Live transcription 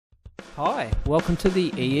Hi, welcome to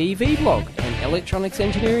the EEVblog, an electronics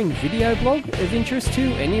engineering video blog of interest to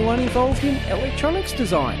anyone involved in electronics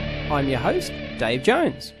design. I'm your host, Dave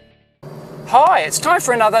Jones. Hi, it's time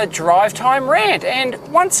for another drive time rant, and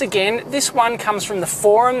once again this one comes from the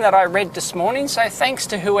forum that I read this morning, so thanks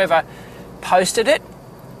to whoever posted it.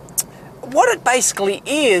 What it basically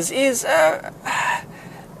is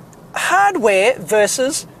hardware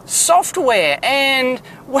versus software, and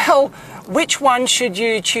well, which one should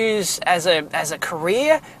you choose as a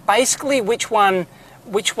career? Basically, which one,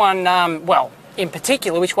 well, in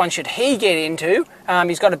particular, which one should he get into?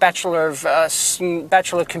 He's got a Bachelor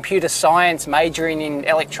of Computer Science, majoring in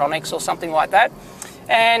electronics or something like that,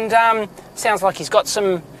 and sounds like he's got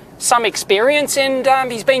some experience,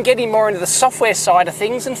 and he's been getting more into the software side of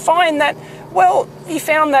things, and found that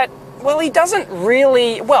he doesn't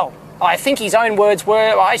really, well, I think his own words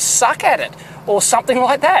were, I suck at it, or something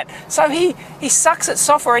like that. So he sucks at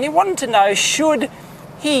software, and he wanted to know, should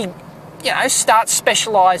he, start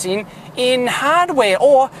specialising in hardware,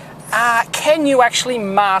 or can you actually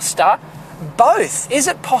master both? Is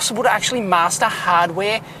it possible to actually master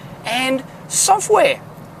hardware and software?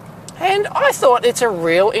 And I thought it's a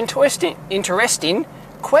real interesting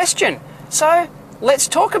question. So let's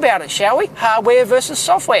talk about it, shall we? Hardware versus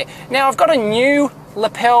software. Now, I've got a new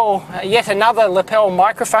lapel, yet another lapel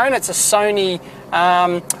microphone. It's a Sony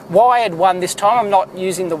wired one this time. I'm not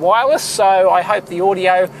using the wireless, so I hope the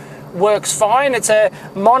audio works fine. It's a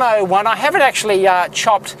mono one. I haven't actually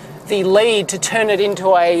chopped the lead to turn it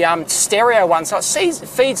into a stereo one, so it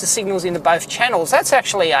feeds the signals into both channels. That's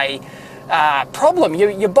actually a problem.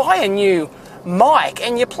 You buy a new mic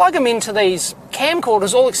and you plug them into these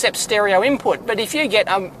camcorders, all except stereo input, but if you get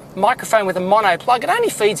a microphone with a mono plug, it only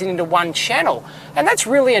feeds it into one channel, and that's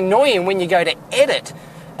really annoying when you go to edit,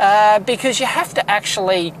 because you have to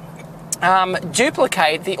actually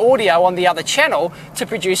duplicate the audio on the other channel to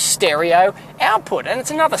produce stereo output, and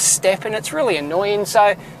it's another step, and it's really annoying.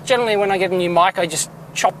 So generally when I get a new mic, I just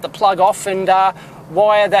chop the plug off and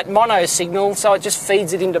wire that mono signal so it just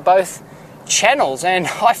feeds it into both channels, and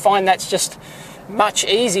I find that's just much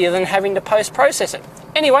easier than having to post-process it.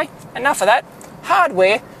 Anyway, enough of that.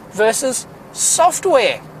 Hardware versus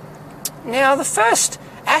software. Now, the first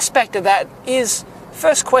aspect of that is,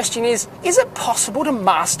 first question is it possible to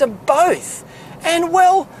master both? And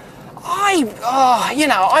well, I'm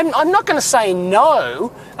not going to say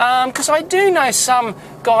no, because I do know some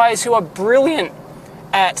guys who are brilliant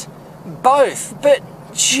at both, but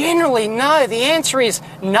generally no. The answer is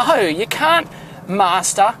no, you can't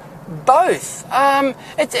master both.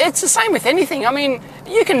 It's the same with anything. I mean,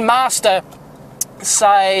 you can master,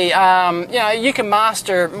 say, you can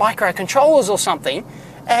master microcontrollers or something,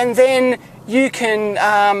 and then you can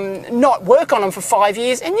not work on them for 5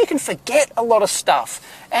 years, and you can forget a lot of stuff.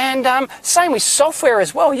 And same with software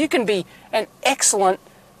as well. You can be an excellent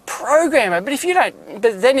programmer, but if you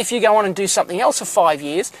go on and do something else for 5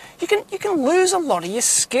 years, you can lose a lot of your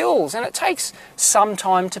skills, and it takes some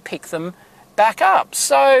time to pick them back up.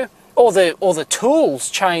 So, or the tools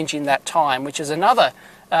change in that time, which is another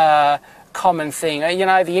common thing.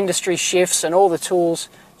 The industry shifts and all the tools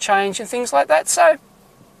change and things like that. So,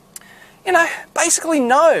 basically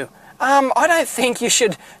no. I don't think you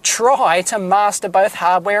should try to master both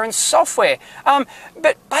hardware and software.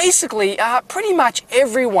 But basically, pretty much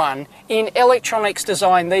everyone in electronics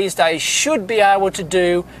design these days should be able to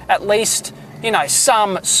do at least,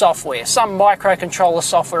 some software, some microcontroller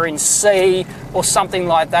software in C or something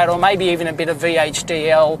like that, or maybe even a bit of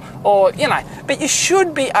VHDL, or, but you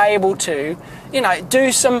should be able to,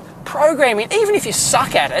 do some programming, even if you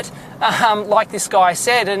suck at it, like this guy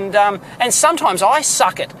said, and sometimes I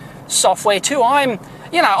suck at software too. I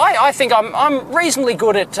think I'm reasonably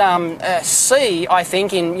good at C, I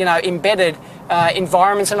think, in embedded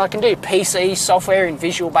environments, and I can do PC software in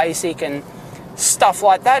Visual Basic and stuff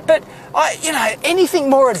like that. But anything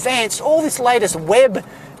more advanced, all this latest web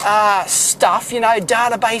stuff,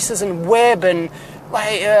 databases and web and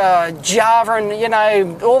Java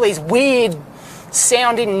and all these weird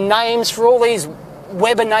sounding names for all these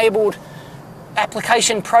web-enabled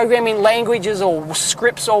application programming languages or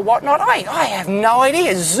scripts or whatnot, I have no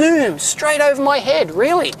idea. Zoom straight over my head,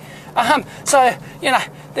 really. So I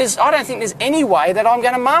don't think there's any way that I'm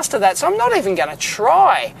going to master that, so I'm not even going to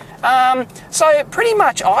try. So pretty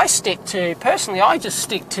much I just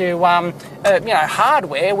stick to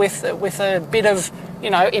hardware with a bit of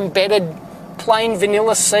embedded plain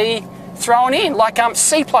vanilla C thrown in, like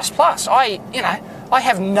C++. I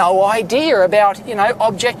have no idea about,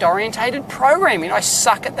 object-oriented programming. I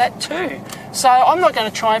suck at that too. So I'm not going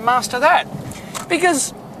to try and master that,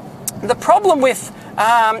 because the problem with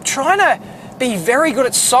trying to be very good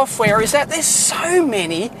at software is that there's so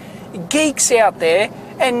many geeks out there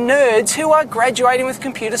and nerds who are graduating with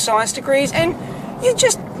computer science degrees, and you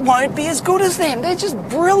just won't be as good as them. They're just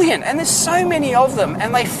brilliant, and there's so many of them,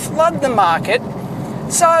 and they flood the market.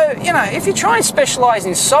 So, you know, if you try and specialise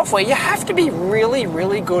in software, you have to be really,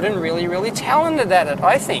 really good and really, really talented at it,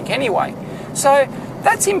 I think, anyway. So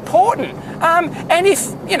that's important. And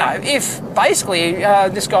if basically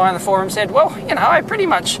this guy on the forum said, well, you know, I pretty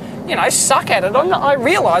much, you know, suck at it. I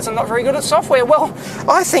realise I'm not very good at software. Well,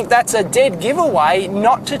 I think that's a dead giveaway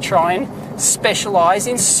not to try and specialise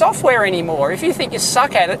in software anymore. If you think you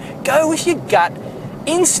suck at it, go with your gut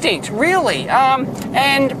instinct, really,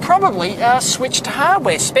 and probably switch to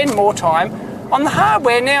hardware. Spend more time on the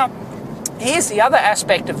hardware. Now, here's the other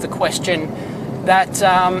aspect of the question that,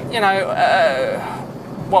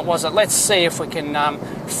 what was it? Let's see if we can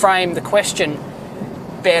frame the question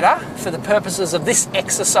better for the purposes of this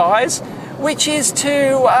exercise, which is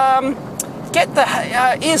to get the,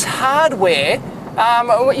 is hardware,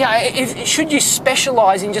 should you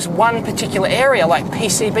specialise in just one particular area, like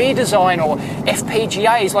PCB design or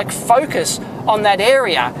FPGAs, like focus on that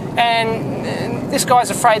area? And this guy's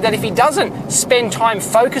afraid that if he doesn't spend time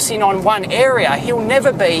focusing on one area, he'll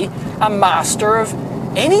never be a master of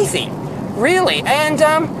anything, really. And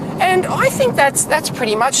I think that's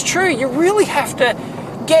pretty much true. You really have to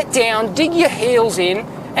get down, dig your heels in,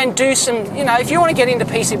 and do some, you know, if you want to get into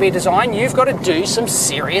PCB design, you've got to do some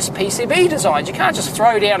serious PCB designs. You can't just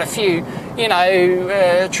throw down a few,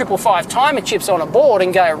 555 timer chips on a board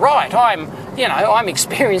and go, right, I'm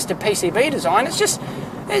experienced at PCB design. It's just,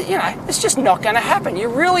 it's just not going to happen. You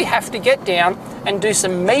really have to get down and do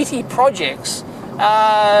some meaty projects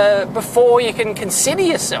before you can consider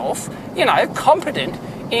yourself, competent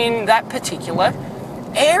in that particular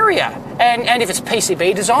area. And if it's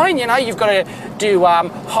PCB design, you've got to do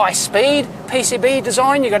high-speed PCB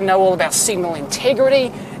design. You've got to know all about signal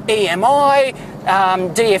integrity, EMI,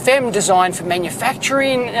 DFM, design for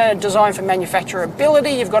manufacturing, design for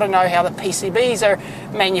manufacturability. You've got to know how the PCBs are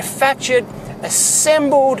manufactured,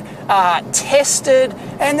 assembled, tested,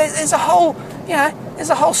 and there's a whole,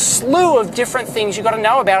 there's a whole slew of different things you've got to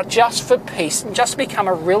know about just to become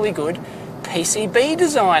a really good PCB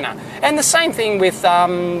designer. And the same thing with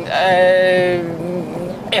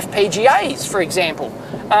FPGAs, for example.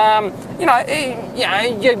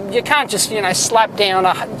 You can't just slap down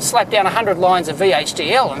 100 lines of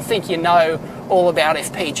VHDL and think you know all about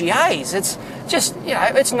FPGAs. It's just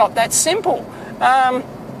it's not that simple.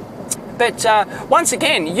 But once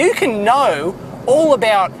again, you can know all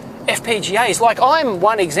about FPGAs. Like, I'm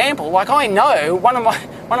one example. Like, I know one of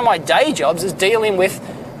my day jobs is dealing with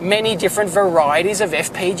many different varieties of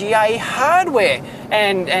FPGA hardware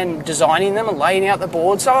and designing them and laying out the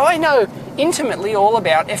board. So I know intimately all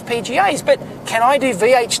about FPGAs, but can I do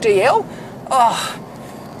VHDL? Oh,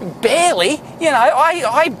 barely.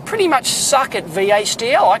 I pretty much suck at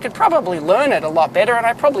VHDL. I could probably learn it a lot better, and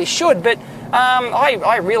I probably should, but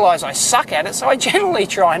I realise I suck at it, so I generally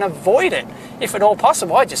try and avoid it. If at all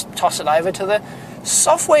possible, I just toss it over to the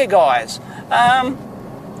software guys.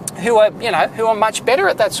 Who are much better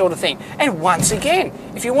at that sort of thing. And once again,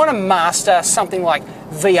 if you want to master something like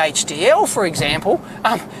VHDL, for example,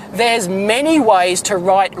 there's many ways to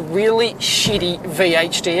write really shitty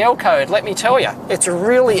VHDL code. Let me tell you, it's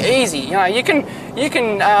really easy. You can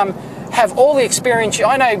have all the experience.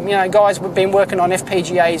 I know, guys who've been working on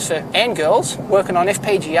FPGAs and girls working on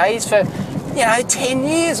FPGAs for 10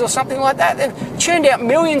 years or something like that. They've churned out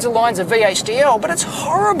millions of lines of VHDL, but it's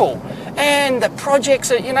horrible. And the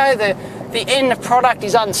projects are, the end product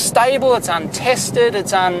is unstable, it's untested,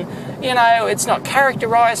 it's it's not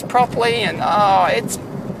characterized properly, and it's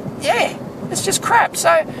just crap.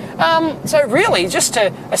 So really, just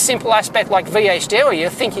a simple aspect like VHDL, you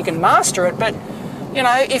think you can master it, but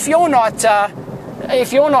if you're not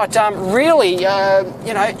really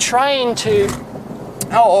trained to,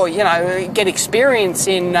 get experience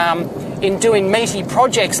in doing meaty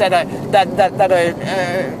projects that are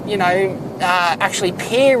actually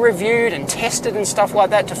peer reviewed and tested and stuff like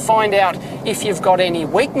that, to find out if you've got any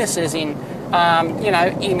weaknesses in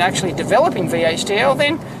actually developing VHDL,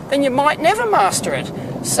 then you might never master it.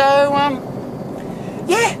 So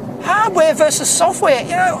hardware versus software.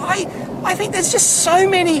 I think there's just so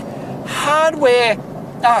many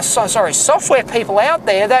software people out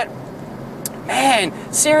there that, man,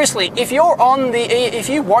 seriously, if you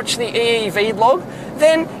watch the EEVblog,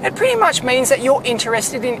 then it pretty much means that you're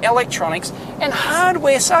interested in electronics and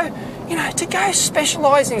hardware. So, to go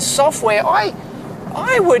specialise in software, I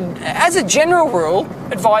I would, as a general rule,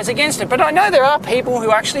 advise against it. But I know there are people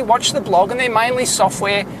who actually watch the blog, and they're mainly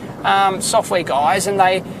software guys, and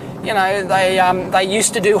they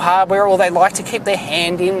used to do hardware, or they like to keep their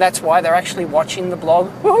hand in. That's why they're actually watching the blog.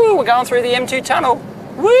 Woohoo! We're going through the M2 tunnel.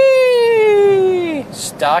 Whee!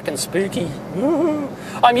 It's dark and spooky. Woo.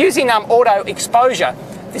 I'm using auto exposure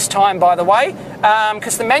this time, by the way,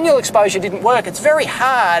 because the manual exposure didn't work. It's very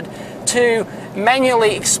hard to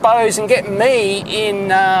manually expose and get me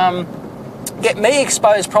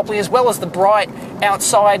exposed properly, as well as the bright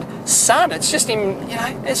outside sun. It's just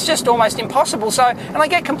it's just almost impossible. So, and I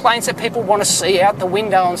get complaints that people want to see out the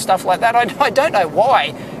window and stuff like that. I don't know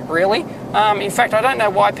why, really. In fact, I don't know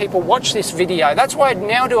why people watch this video. That's why I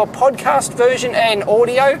now do a podcast version and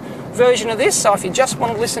audio version of this. So if you just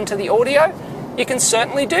want to listen to the audio, you can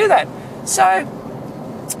certainly do that. So,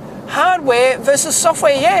 hardware versus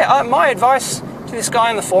software. Yeah, my advice to this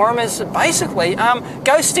guy in the forum is basically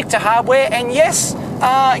go stick to hardware, and yes,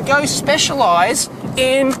 go specialize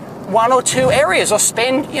in 1 or 2 areas, or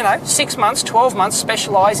spend 6 months, 12 months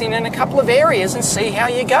specializing in a couple of areas and see how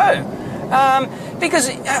you go. Because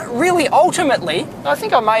really, ultimately, I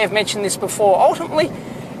think I may have mentioned this before, ultimately,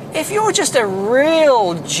 if you're just a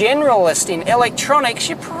real generalist in electronics,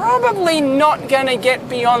 you're probably not going to get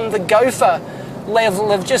beyond the gopher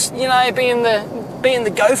level of just, being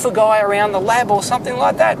the gopher guy around the lab or something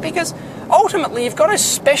like that, because ultimately you've got to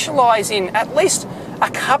specialize in at least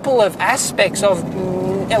a couple of aspects of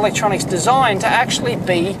electronics design to actually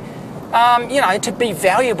be to be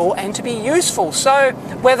valuable and to be useful. So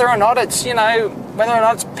whether or not it's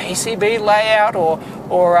PCB layout or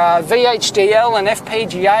VHDL and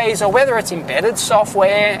FPGAs, or whether it's embedded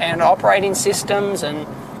software and operating systems,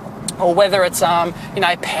 or whether it's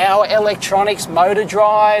power electronics, motor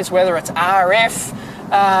drives, whether it's RF,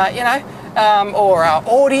 or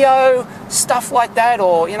audio, stuff like that,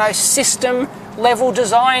 or system level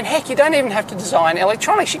design. Heck, you don't even have to design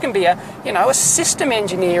electronics. You can be a system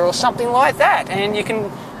engineer or something like that, and you can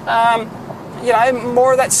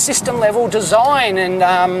more of that system level design and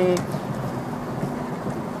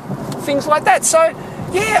things like that. So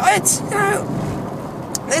yeah, it's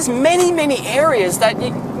there's many areas that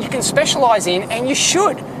you can specialize in, and you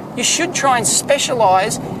should try and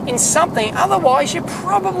specialize in something. Otherwise, you're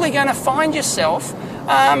probably going to find yourself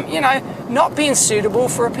not being suitable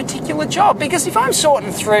for a particular job. Because if I'm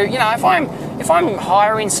sorting through, if I'm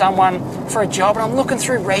hiring someone for a job and I'm looking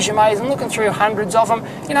through resumes and looking through hundreds of them,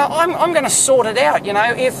 I'm going to sort it out.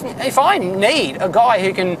 If I need a guy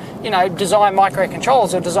who can, design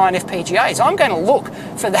microcontrollers or design FPGAs, I'm going to look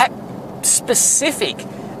for that specific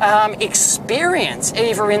experience,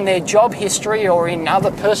 either in their job history or in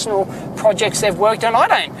other personal projects they've worked on. I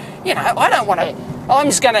don't want to. I'm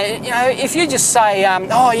just going to, if you just say,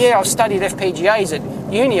 oh yeah, I've studied FPGAs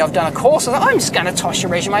at uni, I've done a course, I'm just going to toss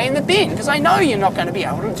your resume in the bin, because I know you're not going to be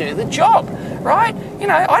able to do the job, right?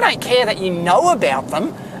 I don't care that you know about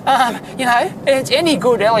them. Any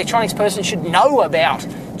good electronics person should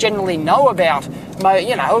generally know about,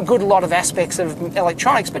 a good lot of aspects of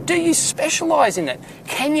electronics, but do you specialize in it?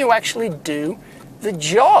 Can you actually do the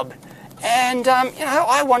job? And,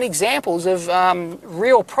 I want examples of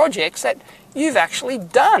real projects that you've actually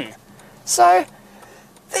done. So,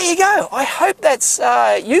 there you go. I hope that's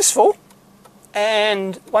useful.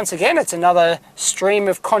 And once again, it's another stream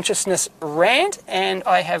of consciousness rant, and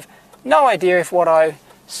I have no idea if what I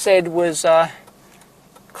said was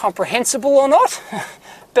comprehensible or not.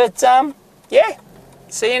 But, yeah,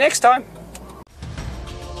 see you next time.